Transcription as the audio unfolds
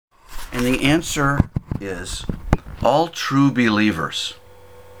And the answer is all true believers.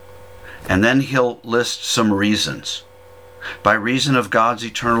 And then he'll list some reasons. By reason of God's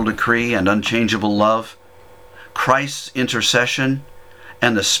eternal decree and unchangeable love, Christ's intercession,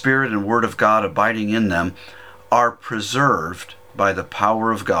 and the Spirit and Word of God abiding in them are preserved by the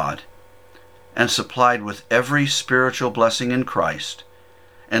power of God and supplied with every spiritual blessing in Christ,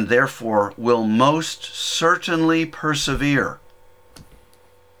 and therefore will most certainly persevere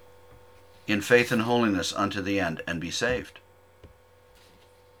in faith and holiness unto the end and be saved.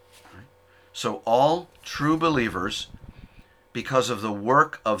 So all true believers, because of the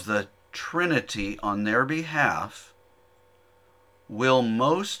work of the Trinity on their behalf, will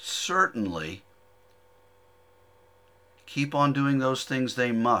most certainly keep on doing those things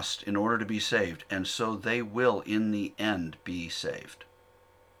they must in order to be saved, and so they will in the end be saved.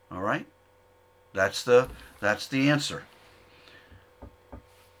 All right? That's the answer.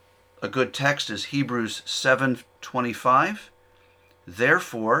 A good text is Hebrews 7:25.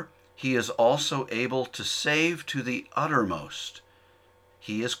 Therefore, he is also able to save to the uttermost.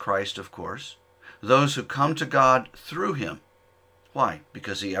 He is Christ, of course. Those who come to God through him. Why?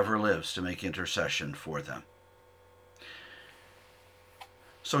 Because he ever lives to make intercession for them.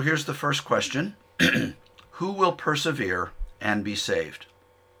 So here's the first question. Who will persevere and be saved?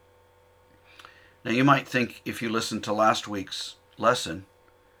 Now you might think, if you listened to last week's lesson,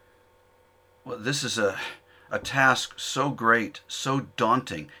 well, this is a task so great, so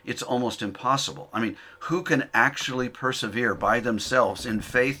daunting, it's almost impossible. I mean, who can actually persevere by themselves in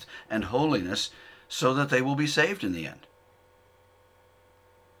faith and holiness so that they will be saved in the end?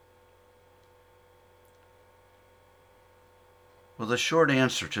 Well, the short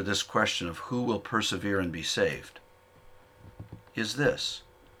answer to this question of who will persevere and be saved is this: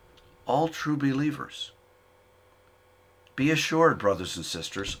 all true believers. Be assured, brothers and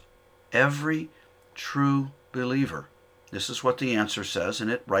sisters, every true believer. This is what the answer says, and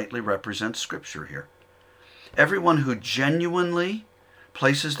it rightly represents Scripture here. Everyone who genuinely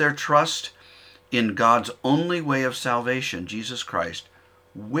places their trust in God's only way of salvation, Jesus Christ,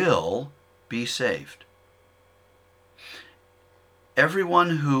 will be saved.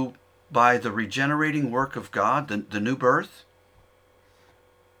 Everyone who, by the regenerating work of God, the new birth,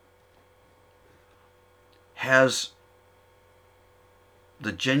 has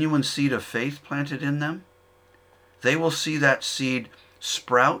the genuine seed of faith planted in them, they will see that seed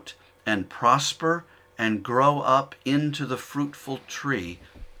sprout and prosper and grow up into the fruitful tree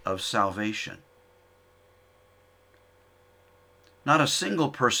of salvation. Not a single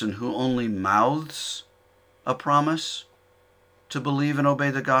person who only mouths a promise to believe and obey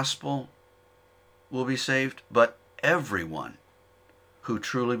the gospel will be saved, but everyone who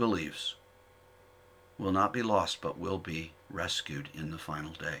truly believes will not be lost, but will be rescued in the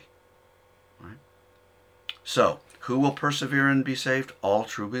final day. Right? So, who will persevere and be saved? All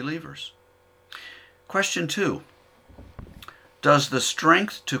true believers. Question 2. Does the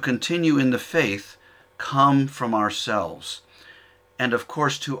strength to continue in the faith come from ourselves? And of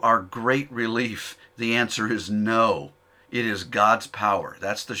course, to our great relief, the answer is no. It is God's power.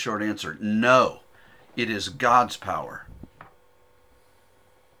 That's the short answer. No, it is God's power.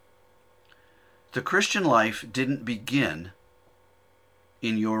 The Christian life didn't begin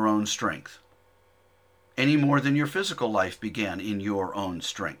in your own strength, any more than your physical life began in your own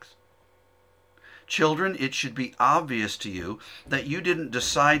strength. Children, it should be obvious to you that you didn't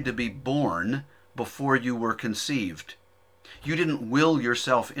decide to be born before you were conceived. You didn't will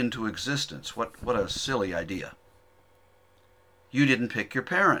yourself into existence. What a silly idea. You didn't pick your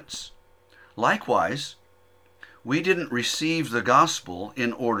parents. Likewise, we didn't receive the gospel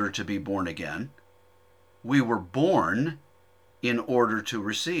in order to be born again. We were born in order to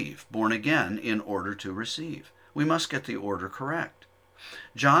receive, born again in order to receive. We must get the order correct.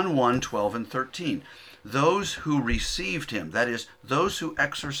 John 1:12 and 13. Those who received him, that is, those who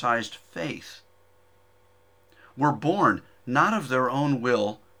exercised faith, were born not of their own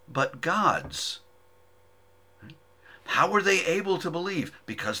will, but God's. How were they able to believe?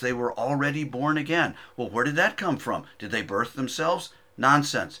 Because they were already born again. Well, where did that come from? Did they birth themselves?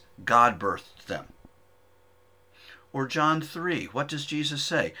 Nonsense. God birthed them. Or John 3, what does Jesus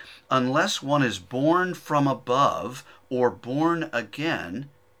say? Unless one is born from above or born again,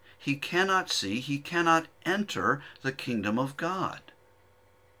 he cannot see, he cannot enter the kingdom of God.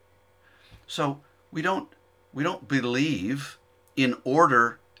 So we don't believe in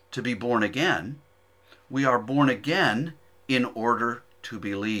order to be born again. We are born again in order to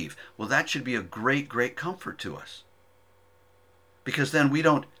believe. Well, that should be a great, great comfort to us. Because then we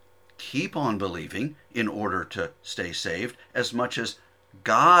don't keep on believing in order to stay saved as much as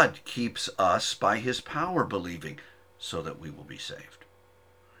God keeps us by his power believing so that we will be saved.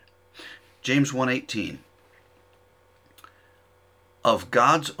 James 1:18. Of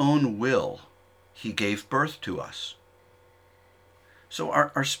God's own will, he gave birth to us. So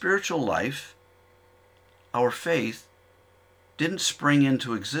our spiritual life, our faith, didn't spring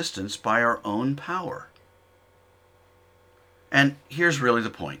into existence by our own power. And here's really the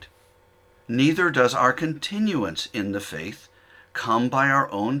point. Neither does our continuance in the faith come by our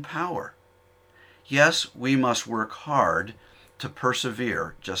own power. Yes, we must work hard to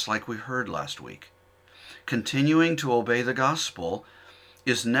persevere, just like we heard last week. Continuing to obey the gospel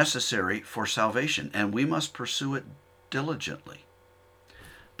is necessary for salvation, and we must pursue it diligently.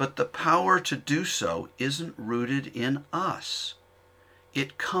 But the power to do so isn't rooted in us.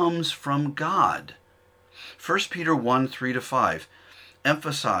 It comes from God. 1 Peter 1:3-5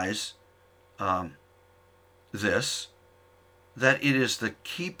 emphasize this, that it is the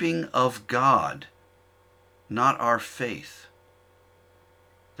keeping of God, not our faith,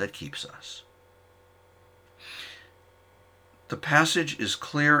 that keeps us. The passage is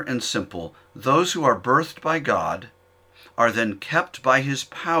clear and simple. Those who are birthed by God are then kept by his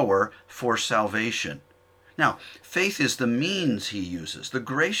power for salvation. Now, faith is the means he uses, the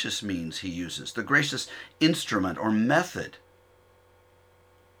gracious means he uses, the gracious instrument or method.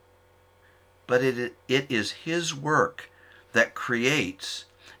 But it is his work that creates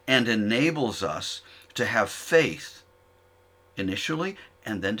and enables us to have faith initially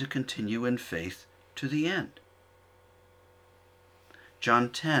and then to continue in faith to the end. John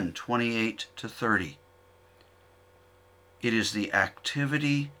 10:28-30. It is the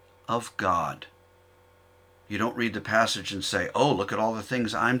activity of God. You don't read the passage and say, oh, look at all the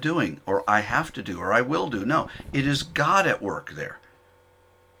things I'm doing, or I have to do, or I will do. No, it is God at work there.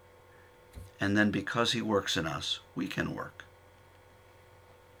 And then because he works in us, we can work.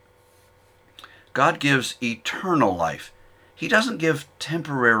 God gives eternal life. He doesn't give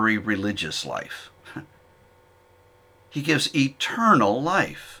temporary religious life. He gives eternal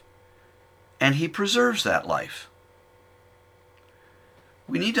life, and he preserves that life.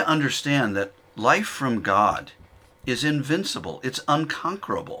 We need to understand that life from God is invincible. It's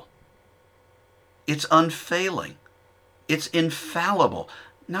unconquerable. It's unfailing. It's infallible.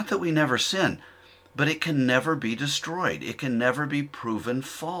 Not that we never sin, but it can never be destroyed. It can never be proven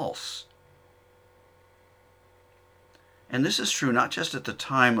false. And this is true not just at the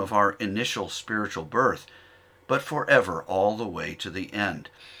time of our initial spiritual birth, but forever, all the way to the end.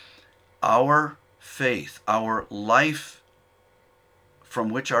 Our faith, our life from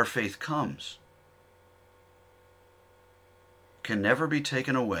which our faith comes, can never be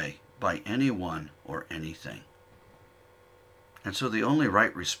taken away by anyone or anything. And so the only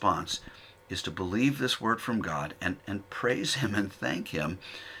right response is to believe this word from God and praise him and thank him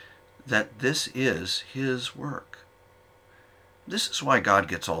that this is his work. This is why God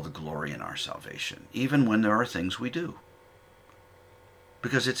gets all the glory in our salvation, even when there are things we do.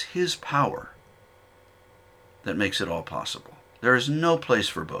 Because it's his power that makes it all possible. There is no place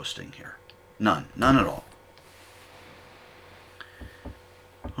for boasting here. None at all.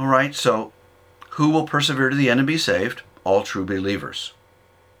 All right, so who will persevere to the end and be saved? All true believers.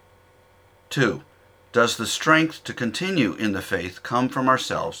 2, does the strength to continue in the faith come from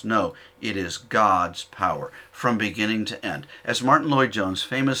ourselves? No, it is God's power from beginning to end. As Martin Lloyd-Jones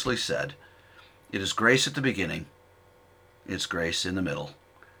famously said, it is grace at the beginning, it's grace in the middle,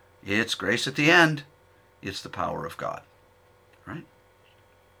 it's grace at the end, it's the power of God. Right?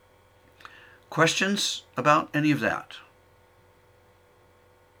 Questions about any of that?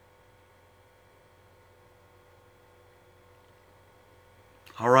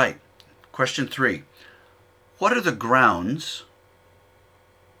 All right, question 3. What are the grounds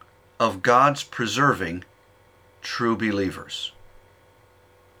of God's preserving true believers?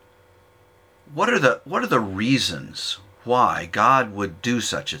 What are the reasons why God would do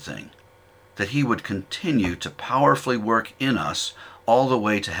such a thing, that he would continue to powerfully work in us all the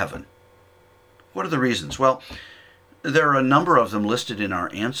way to heaven? What are the reasons? Well, there are a number of them listed in our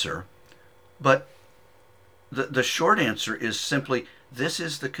answer, but the short answer is simply, this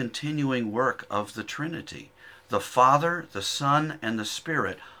is the continuing work of the Trinity. The Father, the Son, and the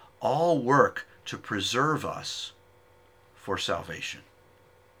Spirit all work to preserve us for salvation.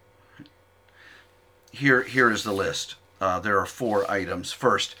 Here is the list. There are 4 items.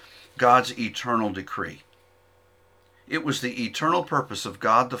 First, God's eternal decree. It was the eternal purpose of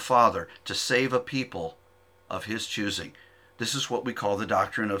God the Father to save a people of his choosing. This is what we call the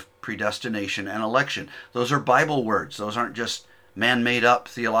doctrine of predestination and election. Those are Bible words. Those aren't just man-made up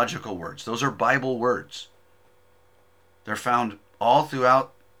theological words. Those are Bible words. They're found all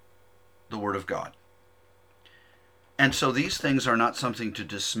throughout the Word of God. And so these things are not something to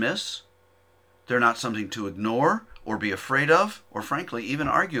dismiss. They're not something to ignore or be afraid of, or frankly, even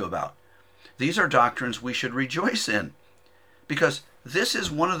argue about. These are doctrines we should rejoice in, because this is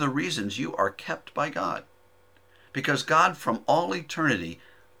one of the reasons you are kept by God. Because God, from all eternity,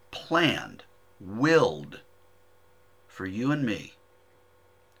 planned, willed for you and me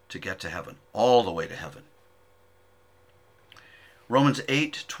to get to heaven, all the way to heaven. Romans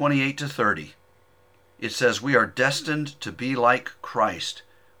 8:28-30. It says we are destined to be like Christ.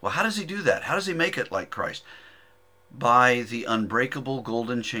 Well, how does he do that? How does he make it like Christ? By the unbreakable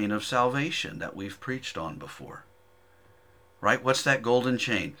golden chain of salvation that we've preached on before. Right? What's that golden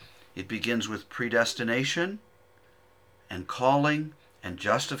chain? It begins with predestination and calling and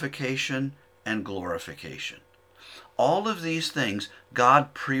justification and glorification. All of these things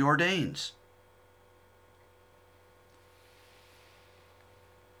God preordains.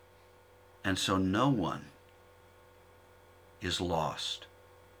 And so no one is lost.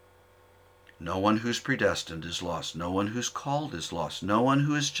 No one who's predestined is lost. No one who's called is lost. No one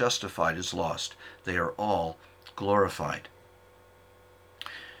who is justified is lost. They are all glorified.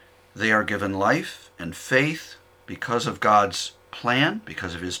 They are given life and faith because of God's plan,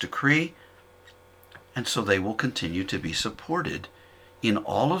 because of his decree, and so they will continue to be supported in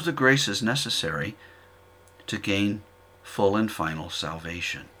all of the graces necessary to gain full and final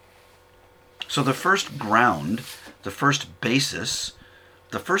salvation. So the first ground, the first basis,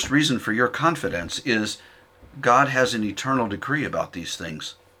 the first reason for your confidence is God has an eternal decree about these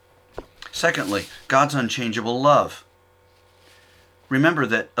things. Secondly, God's unchangeable love. Remember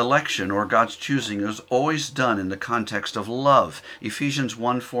that election, or God's choosing, is always done in the context of love. Ephesians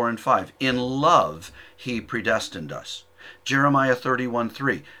 1:4 and 5. In love, he predestined us. Jeremiah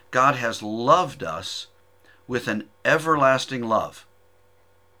 31:3. God has loved us with an everlasting love.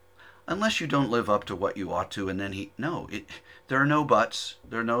 Unless you don't live up to what you ought to, and then there are no buts,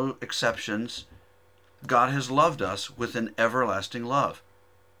 there are no exceptions. God has loved us with an everlasting love.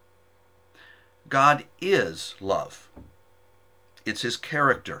 God is love. It's his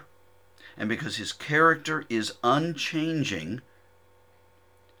character. And because his character is unchanging,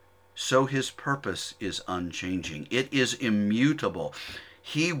 so his purpose is unchanging. It is immutable.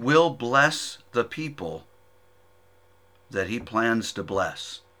 He will bless the people that he plans to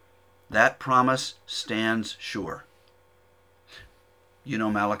bless. That promise stands sure. You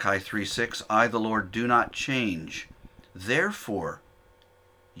know Malachi 3:6, I, the Lord, do not change. Therefore,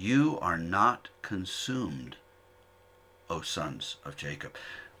 you are not consumed, O sons of Jacob.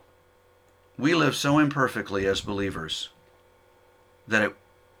 We live so imperfectly as believers that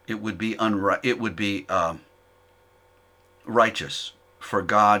it would be righteous for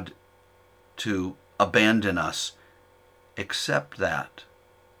God to abandon us, except that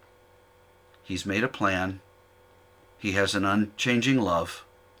he's made a plan. He has an unchanging love,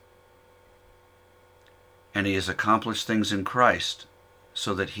 and he has accomplished things in Christ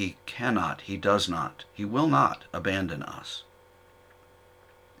so that he will not abandon us.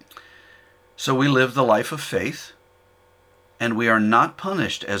 So we live the life of faith, and we are not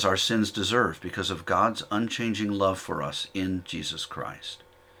punished as our sins deserve because of God's unchanging love for us in Jesus Christ.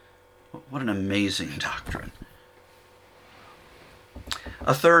 What an amazing doctrine.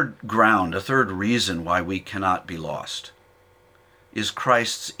 A third reason why we cannot be lost is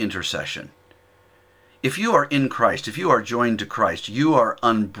Christ's intercession. If you are in Christ, if you are joined to Christ, you are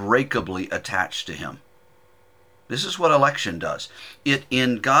unbreakably attached to him. This is what election does. It,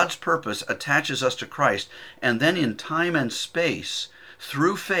 in God's purpose, attaches us to Christ, and then in time and space,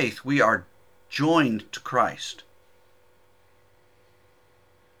 through faith, we are joined to Christ.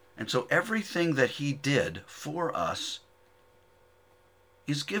 And so everything that he did for us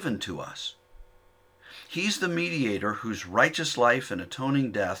is given to us. He's the mediator whose righteous life and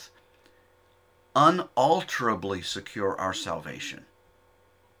atoning death unalterably secure our salvation.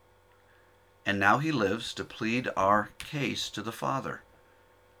 And now he lives to plead our case to the Father.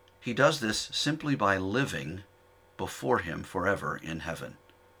 He does this simply by living before him forever in heaven.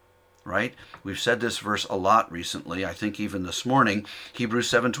 Right? We've said this verse a lot recently, I think even this morning, Hebrews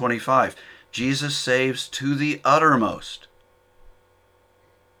 7:25. Jesus saves to the uttermost.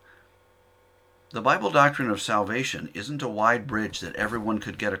 The Bible doctrine of salvation isn't a wide bridge that everyone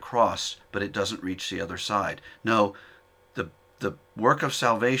could get across, but it doesn't reach the other side. No, the work of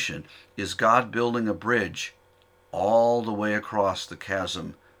salvation is God building a bridge all the way across the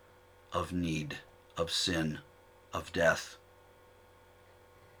chasm of need, of sin, of death.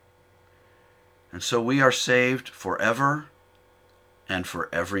 And so we are saved forever and for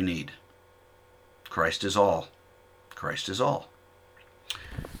every need. Christ is all. Christ is all.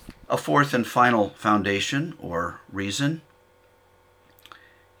 A fourth and final foundation or reason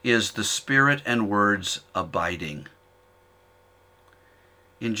is the Spirit and words abiding.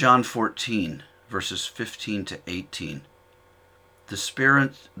 In John 14, verses 15 to 18,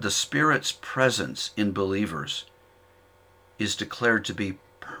 the Spirit's presence in believers is declared to be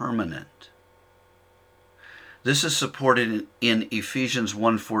permanent. This is supported in Ephesians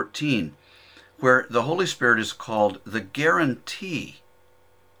 1:14, where the Holy Spirit is called the guarantee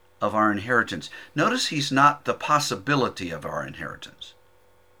of our inheritance. Notice he's not the possibility of our inheritance.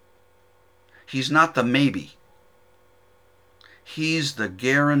 He's not the maybe. He's the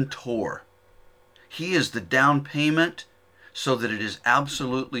guarantor. He is the down payment so that it is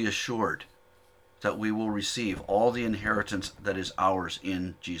absolutely assured that we will receive all the inheritance that is ours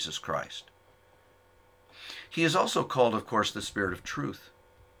in Jesus Christ. He is also called, of course, the Spirit of truth.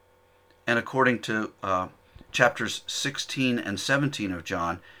 And according to chapters 16 and 17 of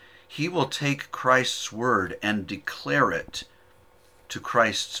John, he will take Christ's word and declare it to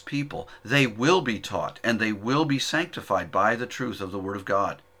Christ's people. They will be taught and they will be sanctified by the truth of the Word of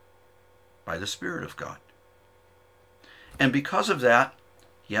God, by the Spirit of God. And because of that,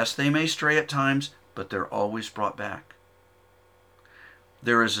 yes, they may stray at times, but they're always brought back.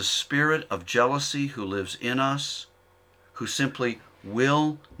 There is a spirit of jealousy who lives in us, who simply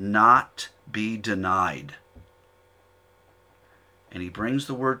will not be denied. And he brings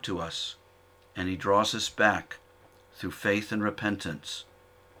the word to us, and he draws us back through faith and repentance.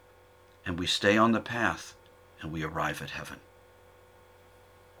 And we stay on the path, and we arrive at heaven.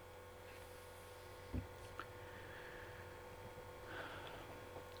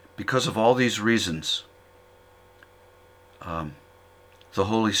 Because of all these reasons, the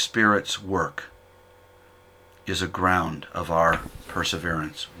Holy Spirit's work is a ground of our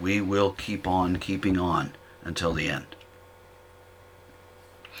perseverance. We will keep on keeping on until the end.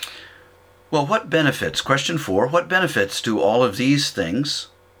 Well, what benefits, question 4, what benefits do all of these things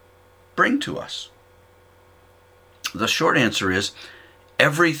bring to us? The short answer is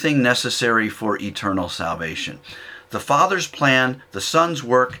everything necessary for eternal salvation. The Father's plan, the Son's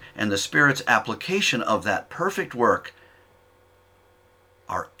work, and the Spirit's application of that perfect work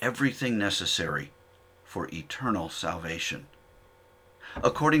are everything necessary for eternal salvation.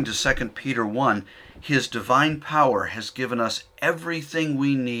 According to 2 Peter 1, his divine power has given us everything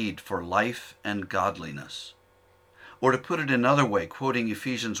we need for life and godliness. Or to put it another way, quoting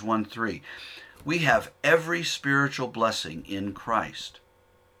Ephesians 1:3, we have every spiritual blessing in Christ.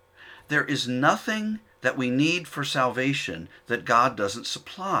 There is nothing that we need for salvation that God doesn't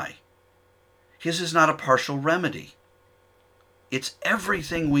supply. His is not a partial remedy. It's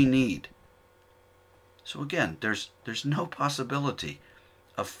everything we need. So again, there's no possibility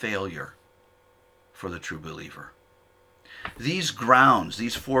of failure for the true believer. These grounds,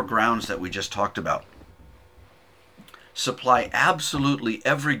 these 4 grounds that we just talked about, supply absolutely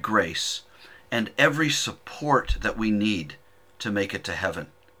every grace and every support that we need to make it to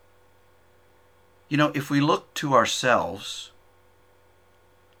heaven. You know, if we look to ourselves,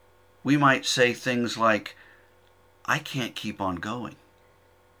 we might say things like, I can't keep on going.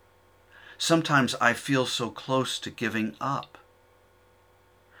 Sometimes I feel so close to giving up.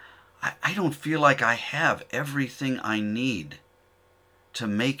 I don't feel like I have everything I need to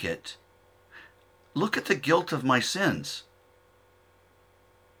make it. Look at the guilt of my sins.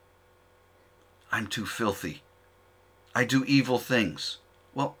 I'm too filthy. I do evil things.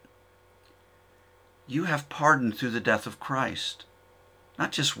 Well, you have pardon through the death of Christ.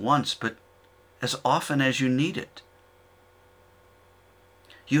 Not just once, but as often as you need it.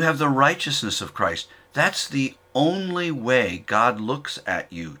 You have the righteousness of Christ. That's the only way God looks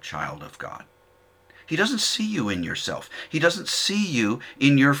at you, child of God. He doesn't see you in yourself. He doesn't see you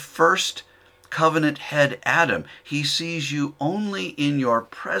in your first covenant head, Adam. He sees you only in your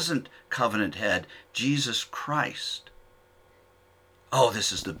present covenant head, Jesus Christ. Oh,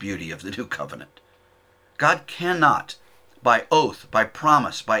 this is the beauty of the new covenant. God cannot, by oath, by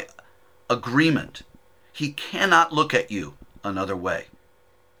promise, by agreement, he cannot look at you another way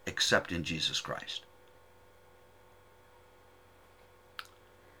except in Jesus Christ.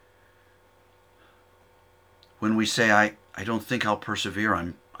 When we say, I don't think I'll persevere,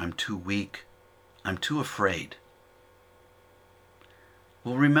 I'm too weak, I'm too afraid.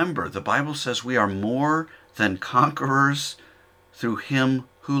 Well, remember, the Bible says we are more than conquerors through him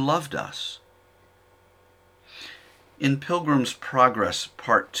who loved us. In Pilgrim's Progress,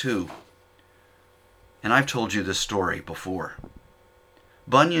 Part 2, and I've told you this story before,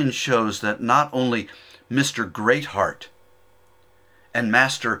 Bunyan shows that not only Mr. Greatheart and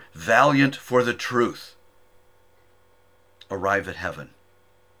Master Valiant for the Truth arrive at heaven,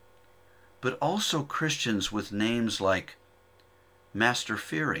 but also Christians with names like Master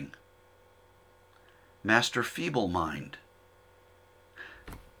Fearing, Master Feeble Mind,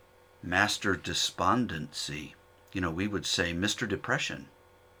 Master Despondency. We would say Mr. Depression,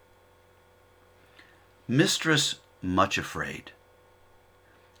 Mistress Much Afraid,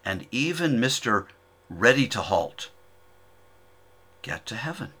 and even Mr. Ready to Halt. Get to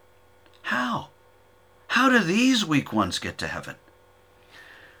heaven. How? How do these weak ones get to heaven?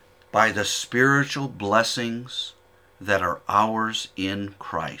 By the spiritual blessings that are ours in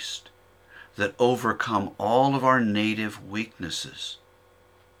Christ, that overcome all of our native weaknesses.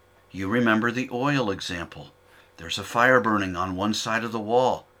 You remember the oil example. There's a fire burning on one side of the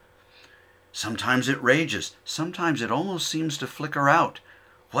wall. Sometimes it rages. Sometimes it almost seems to flicker out.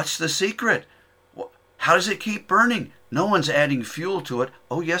 What's the secret? How does it keep burning? No one's adding fuel to it.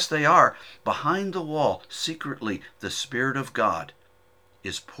 Oh, yes, they are. Behind the wall, secretly, the Spirit of God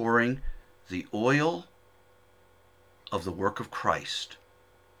is pouring the oil of the work of Christ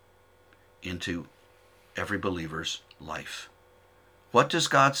into every believer's life. What does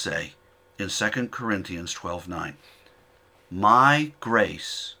God say in 2 Corinthians 12:9? My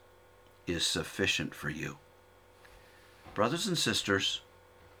grace is sufficient for you. Brothers and sisters,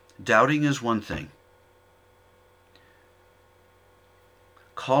 doubting is one thing.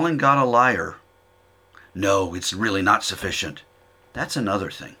 Calling God a liar, no, it's really not sufficient, that's another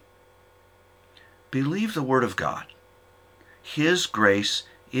thing. Believe the Word of God. His grace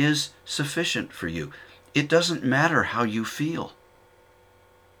is sufficient for you. It doesn't matter how you feel.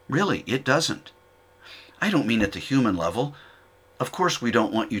 Really, it doesn't. I don't mean at the human level. Of course, we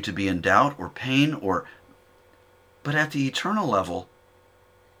don't want you to be in doubt or pain but at the eternal level,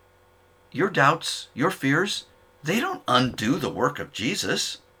 your doubts, your fears, they don't undo the work of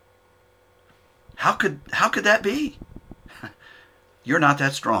Jesus. How could that be? You're not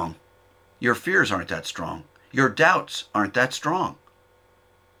that strong. Your fears aren't that strong. Your doubts aren't that strong.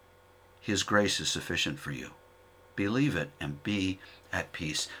 His grace is sufficient for you. Believe it and be at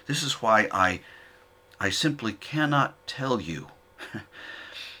peace. This is why I simply cannot tell you,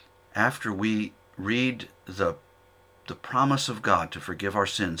 after we read the promise of God to forgive our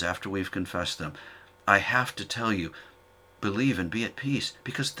sins after we've confessed them, I have to tell you, believe and be at peace,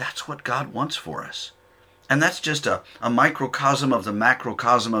 because that's what God wants for us. And that's just a microcosm of the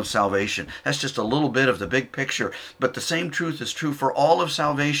macrocosm of salvation. That's just a little bit of the big picture. But the same truth is true for all of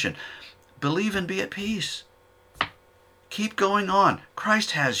salvation. Believe and be at peace. Keep going on.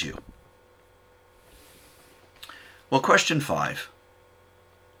 Christ has you. Well, question 5.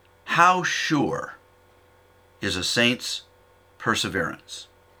 How sure is a saint's perseverance?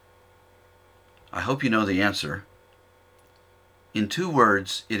 I hope you know the answer. In 2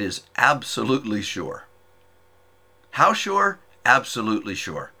 words, it is absolutely sure. How sure? Absolutely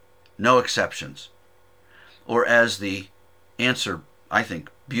sure. No exceptions. Or as the answer, I think,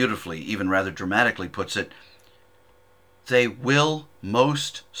 beautifully, even rather dramatically puts it, they will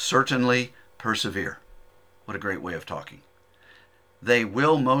most certainly persevere. What a great way of talking. They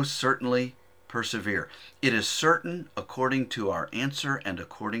will most certainly persevere. It is certain according to our answer and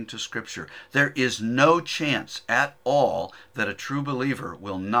according to Scripture. There is no chance at all that a true believer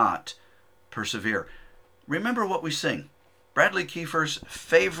will not persevere. Remember what we sing. Bradley Kiefer's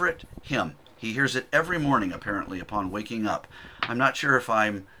favorite hymn. He hears it every morning, apparently, upon waking up. I'm not sure if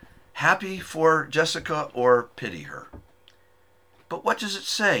I'm happy for Jessica or pity her. But what does it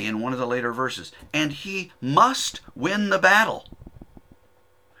say in one of the later verses? And he must win the battle.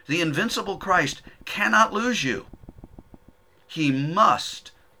 The invincible Christ cannot lose you. He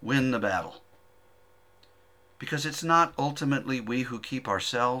must win the battle. Because it's not ultimately we who keep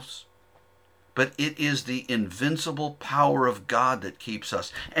ourselves, but it is the invincible power of God that keeps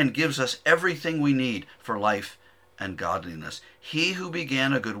us and gives us everything we need for life and godliness. He who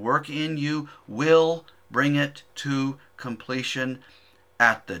began a good work in you will bring it to completion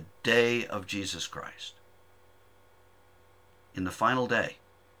at the day of Jesus Christ. In the final day,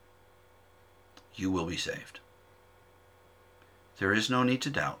 you will be saved. There is no need to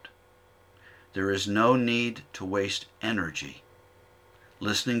doubt. There is no need to waste energy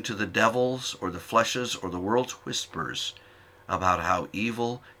listening to the devil's or the flesh's or the world's whispers about how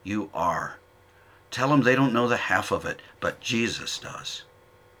evil you are. Tell them they don't know the half of it, but Jesus does.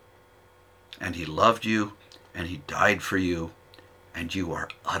 And he loved you, and he died for you, and you are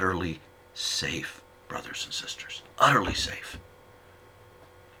utterly safe, brothers and sisters. Utterly safe.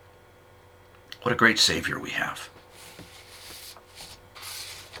 What a great Savior we have.